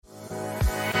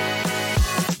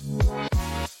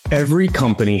Every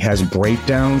company has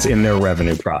breakdowns in their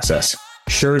revenue process.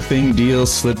 Sure thing deals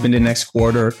slip into next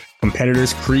quarter,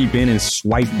 competitors creep in and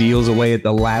swipe deals away at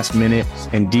the last minute,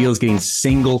 and deals getting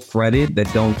single threaded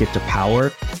that don't get to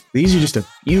power. These are just a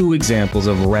few examples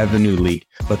of revenue leak,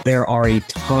 but there are a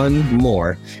ton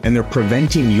more, and they're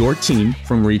preventing your team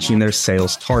from reaching their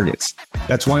sales targets.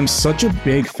 That's why I'm such a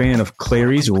big fan of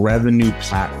Clari's revenue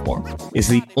platform. It's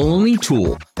the only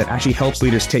tool that actually helps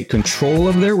leaders take control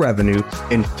of their revenue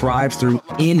and thrive through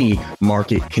any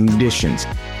market conditions,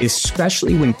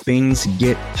 especially when things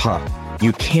get tough.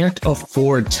 You can't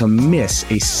afford to miss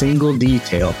a single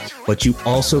detail, but you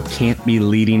also can't be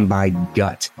leading by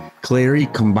gut. Clari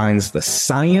combines the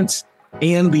science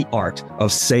and the art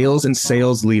of sales and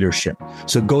sales leadership.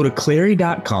 So go to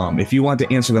Clari.com if you want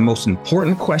to answer the most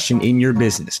important question in your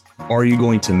business. Are you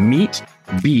going to meet,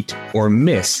 beat, or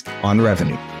miss on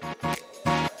revenue?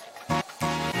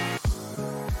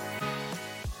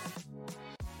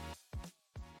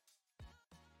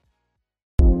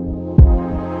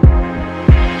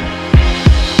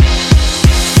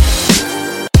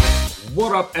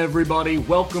 What up, everybody?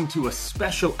 Welcome to a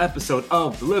special episode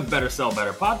of the Live Better, Sell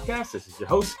Better podcast. This is your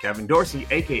host, Kevin Dorsey,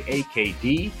 aka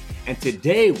KD, and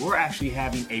today we're actually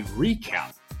having a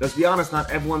recap. Let's be honest, not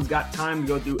everyone's got time to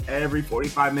go through every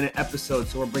 45-minute episode,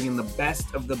 so we're bringing the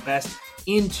best of the best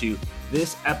into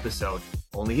this episode.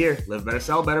 Only here, Live Better,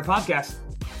 Sell Better podcast.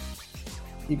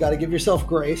 You got to give yourself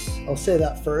grace. I'll say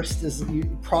that first, is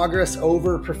progress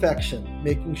over perfection,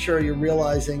 making sure you're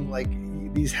realizing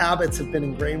these habits have been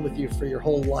ingrained with you for your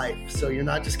whole life. So you're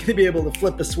not just going to be able to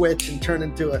flip a switch and turn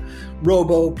into a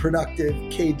robo-productive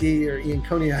KD or Ian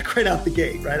Koniak right out the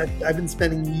gate, right? I've been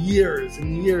spending years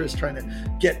and years trying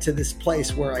to get to this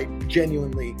place where I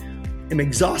genuinely am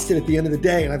exhausted at the end of the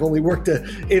day, and I've only worked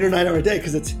 8 or 9 hour day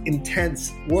because it's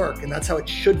intense work, and that's how it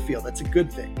should feel. That's a good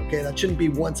thing, okay? That shouldn't be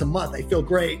once a month. I feel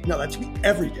great. No, that should be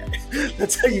every day.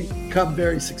 That's how you become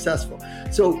very successful.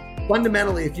 So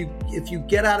fundamentally, if you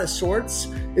get out of sorts,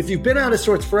 if you've been out of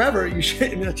sorts forever,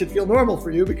 that should feel normal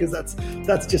for you, because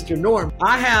that's just your norm.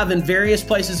 I have in various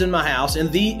places in my house, and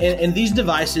these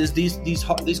devices,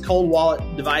 these cold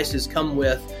wallet devices come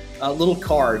with little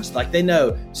cards, like they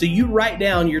know. So you write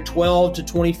down your 12 to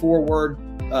 24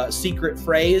 word secret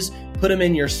phrase, put them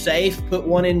in your safe, put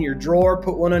one in your drawer,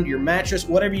 put one under your mattress,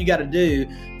 whatever you got to do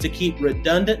to keep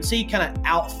redundancy, kind of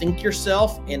outthink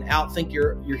yourself and outthink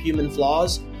your human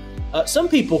flaws. Some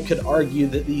people could argue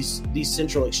that these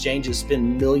central exchanges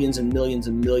spend millions and millions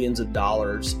and millions of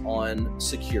dollars on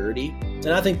security. And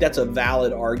I think that's a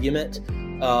valid argument.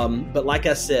 But like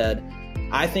I said,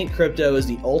 I think crypto is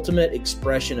the ultimate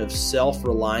expression of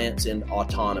self-reliance and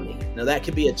autonomy. Now, that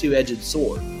could be a two-edged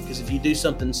sword, because if you do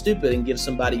something stupid and give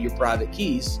somebody your private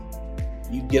keys,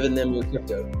 you've given them your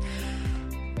crypto.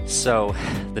 So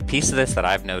the piece of this that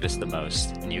I've noticed the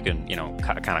most, and you can,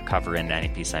 kind of cover in any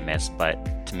piece I missed,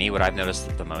 but to me, what I've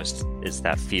noticed the most is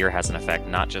that fear has an effect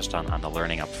not just on the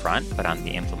learning up front, but on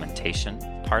the implementation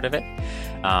part of it.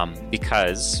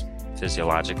 Because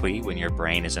physiologically, when your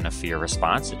brain is in a fear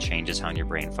response, it changes how your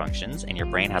brain functions, and your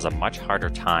brain has a much harder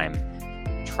time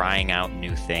trying out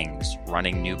new things,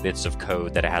 running new bits of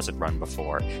code that it hasn't run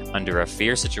before. Under a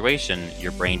fear situation,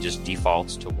 your brain just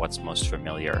defaults to what's most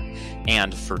familiar.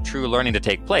 And for true learning to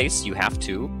take place, you have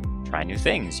to try new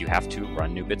things. You have to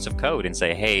run new bits of code and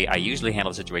say, hey, I usually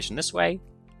handle the situation this way,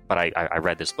 but I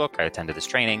read this book, I attended this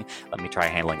training, let me try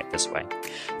handling it this way.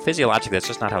 Physiologically, that's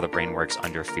just not how the brain works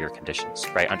under fear conditions,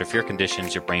 right? Under fear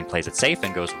conditions, your brain plays it safe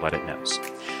and goes with what it knows.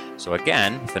 So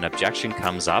again, if an objection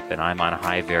comes up and I'm on a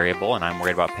high variable and I'm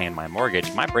worried about paying my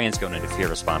mortgage, my brain's going into fear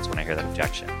response when I hear that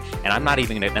objection. And I'm not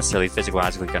even necessarily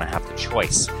physiologically going to have the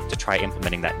choice to try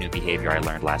implementing that new behavior I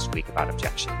learned last week about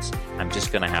objections. I'm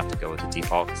just going to have to go with the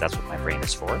default because that's what my brain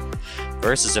is for.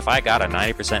 Versus if I got a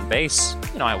 90% base,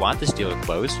 I want this deal to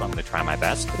close, so I'm going to try my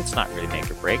best, but it's not really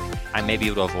make or break. I may be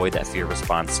able to avoid that fear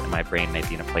response, and my brain may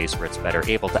be in a place where it's better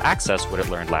able to access what it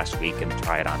learned last week and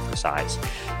try it on for size.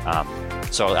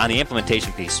 So on the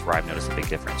implementation piece, where I've noticed a big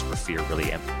difference, where fear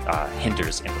really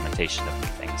hinders implementation of new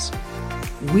things.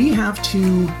 We have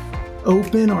to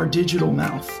open our digital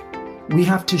mouth. We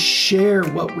have to share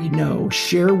what we know,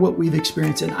 share what we've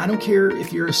experienced. And I don't care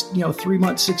if you're a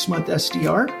 3-month, 6-month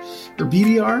SDR or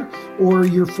BDR or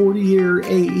your 40-year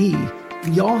AE.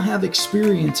 We all have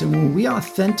experience. And when we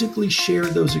authentically share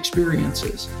those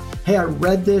experiences, hey, I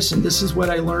read this and this is what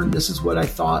I learned. This is what I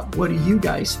thought. What do you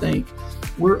guys think?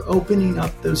 We're opening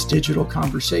up those digital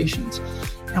conversations.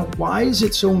 Now, why is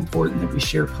it so important that we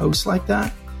share posts like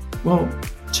that? Well,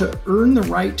 to earn the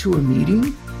right to a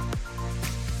meeting,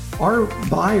 our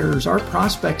buyers, our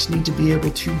prospects need to be able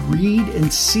to read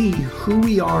and see who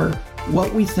we are,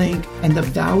 what we think, and the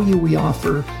value we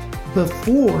offer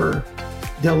before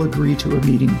they'll agree to a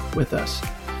meeting with us.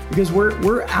 Because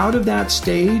we're out of that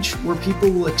stage where people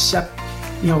will accept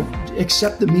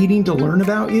the meeting to learn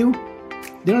about you.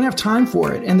 They don't have time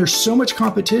for it. And there's so much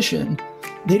competition.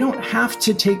 They don't have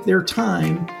to take their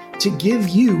time to give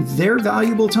you their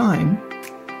valuable time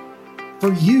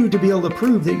for you to be able to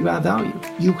prove that you have value.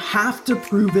 You have to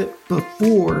prove it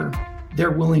before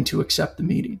they're willing to accept the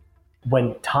meeting.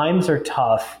 When times are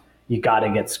tough, you got to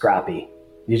get scrappy.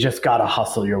 You just got to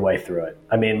hustle your way through it.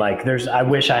 I mean, like I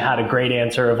wish I had a great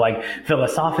answer of like,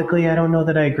 philosophically, I don't know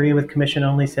that I agree with commission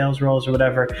only sales roles or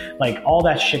whatever. Like all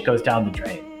that shit goes down the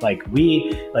drain. Like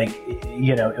when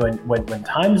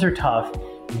times are tough,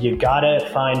 you gotta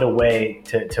find a way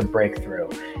to break through.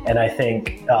 And I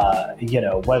think,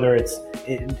 whether it's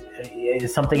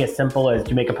something as simple as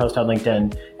you make a post on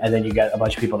LinkedIn and then you get a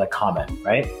bunch of people that comment,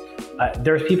 right?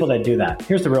 There's people that do that.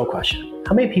 Here's the real question.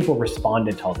 How many people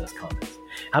responded to all those comments?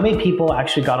 How many people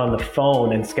actually got on the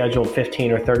phone and scheduled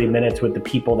 15 or 30 minutes with the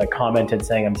people that commented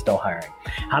saying, I'm still hiring?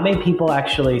 How many people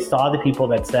actually saw the people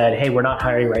that said, hey, we're not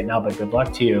hiring right now, but good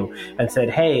luck to you, and said,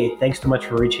 hey, thanks so much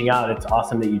for reaching out. It's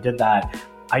awesome that you did that.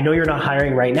 I know you're not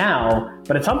hiring right now,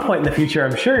 but at some point in the future,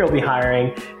 I'm sure you'll be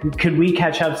hiring. Could we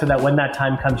catch up so that when that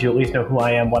time comes, you at least know who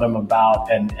I am, what I'm about,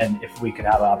 and if we could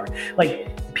have an opportunity?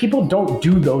 Like, people don't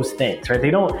do those things, right?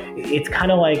 They don't. It's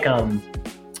kind of like,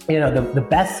 the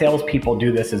best salespeople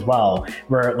do this as well,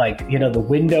 where the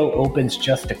window opens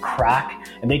just a crack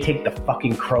and they take the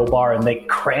fucking crowbar and they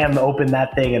cram open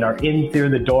that thing and are in through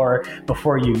the door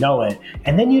before you know it.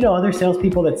 And then, other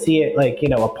salespeople that see it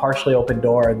a partially open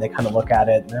door and they kind of look at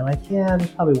it and they're like, yeah,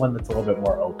 there's probably one that's a little bit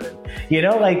more open,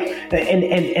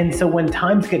 and so when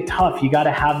times get tough, you got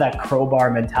to have that crowbar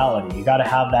mentality. You got to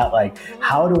have that,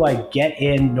 how do I get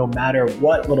in no matter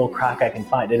what little crack I can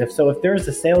find? And if there's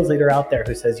a sales leader out there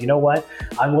who says, you know what,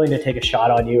 I'm willing to take a shot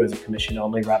on you as a commission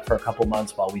only rep for a couple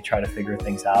months while we try to figure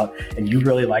things out, and you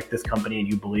really like this company and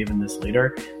you believe in this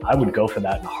leader, I would go for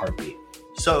that in a heartbeat.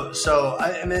 So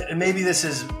I mean, maybe this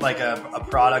is like a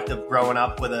product of growing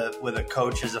up with a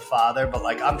coach as a father, but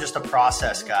I'm just a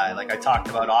process guy. Like I talked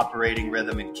about operating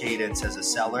rhythm and cadence as a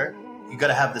seller. You got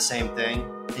to have the same thing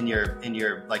in your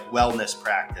wellness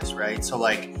practice, right? So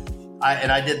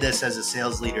I did this as a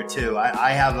sales leader too.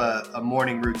 I have a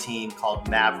morning routine called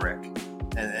Maverick.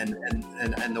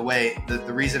 And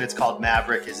the reason it's called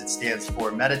Maverick is it stands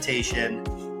for meditation,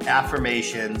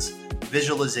 affirmations,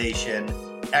 visualization,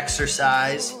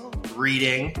 exercise,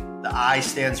 reading. The I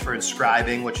stands for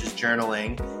inscribing, which is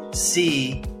journaling.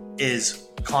 C is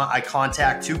I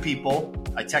contact 2 people.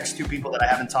 I text 2 people that I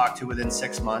haven't talked to within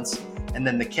 6 months. And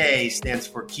then the K stands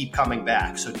for keep coming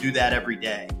back. So do that every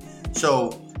day.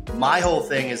 So my whole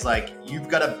thing is you've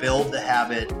got to build the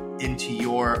habit into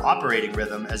your operating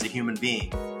rhythm as a human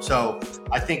being. So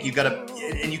I think you've got to,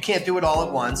 and you can't do it all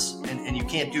at once, and you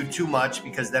can't do too much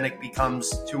because then it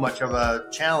becomes too much of a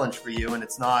challenge for you and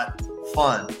it's not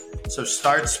fun. So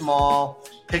start small,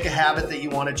 pick a habit that you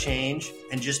want to change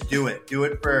and just do it. Do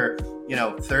it for,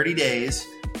 30 days.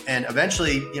 And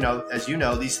eventually, as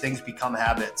these things become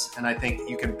habits. And I think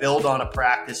you can build on a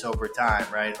practice over time,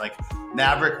 right?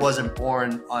 Maverick wasn't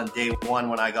born on day one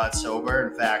when I got sober.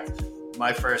 In fact,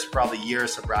 my first probably year of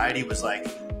sobriety was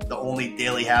the only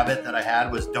daily habit that I had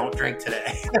was don't drink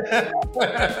today.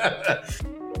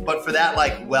 But for that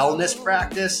wellness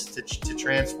practice to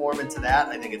transform into that,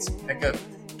 I think it's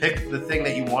pick the thing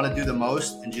that you want to do the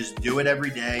most and just do it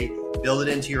every day, build it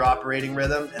into your operating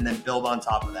rhythm, and then build on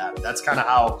top of that. That's kind of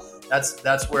how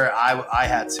that's where I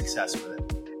had success with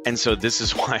it. And so this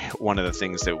is why one of the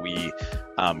things that we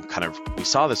we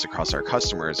saw this across our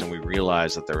customers, and we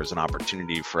realized that there was an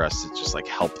opportunity for us to just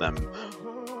help them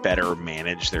better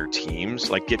manage their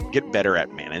teams, get better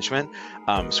at management.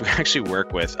 So we actually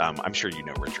work with, I'm sure you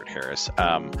know Richard Harris.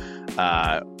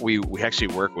 We actually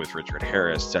work with Richard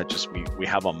Harris that we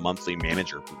have a monthly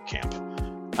manager boot camp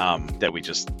that we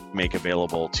just make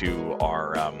available to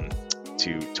our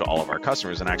to all of our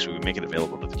customers, and actually we make it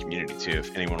available to the community too.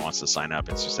 If anyone wants to sign up,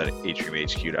 it's just at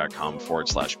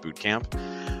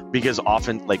atriumhq.com/bootcamp. Because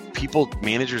often new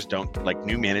managers don't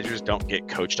get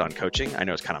coached on coaching. I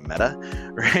know it's kind of meta,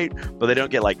 right? But they don't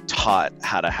get taught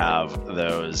how to have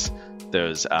those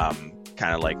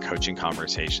kind of coaching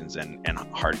conversations and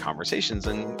hard conversations.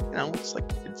 And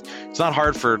it's not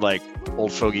hard for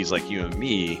old fogies like you and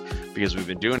me, because we've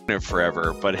been doing it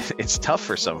forever, but it's tough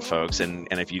for some folks. And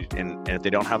if they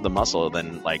don't have the muscle,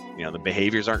 then the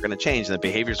behaviors aren't going to change, and the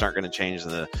behaviors aren't going to change,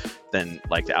 then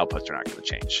the outputs are not going to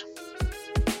change.